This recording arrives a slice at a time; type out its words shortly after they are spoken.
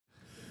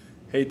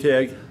Hey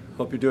Tig,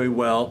 hope you're doing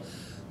well.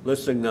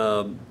 Listen,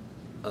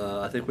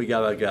 I think we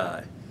got our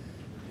guy.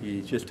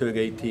 He's just turned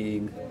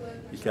 18.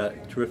 He's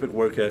got terrific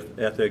work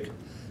ethic,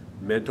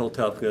 mental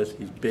toughness.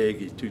 He's big.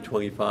 He's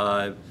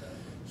 225,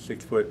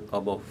 6 foot,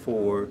 almost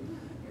 4.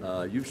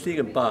 You've seen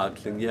him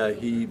box, and yeah,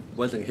 he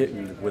wasn't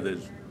hitting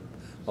with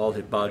all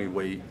his body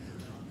weight.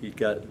 We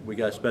got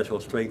a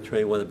special strength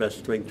trainer, one of the best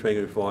strength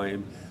trainers for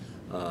him.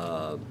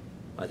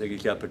 I think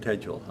he's got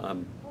potential.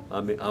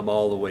 I'm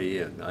all the way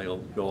in. I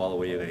don't go all the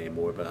way in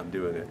anymore, but I'm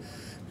doing it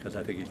because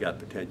I think he's got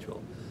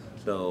potential.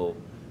 So,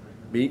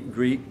 meet and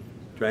greet,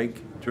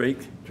 Drake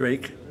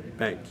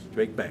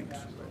Banks.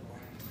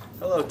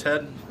 Hello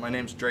Ted, my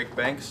name's Drake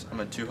Banks. I'm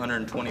a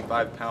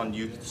 225-pound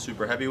youth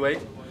super heavyweight.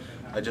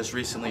 I just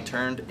recently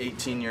turned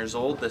 18 years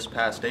old this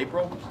past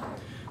April.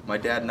 My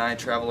dad and I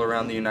travel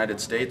around the United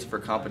States for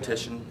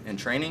competition and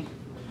training.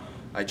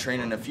 I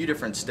train in a few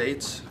different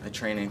states. I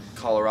train in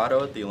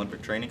Colorado at the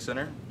Olympic Training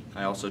Center.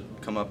 I also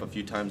come up a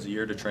few times a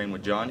year to train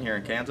with John here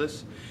in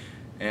Kansas.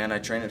 And I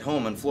train at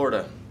home in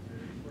Florida.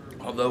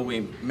 Although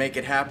we make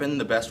it happen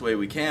the best way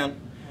we can,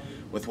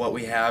 with what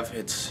we have,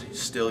 it's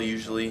still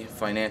usually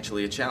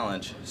financially a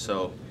challenge.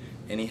 So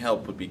any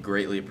help would be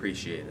greatly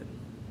appreciated.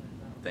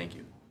 Thank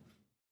you.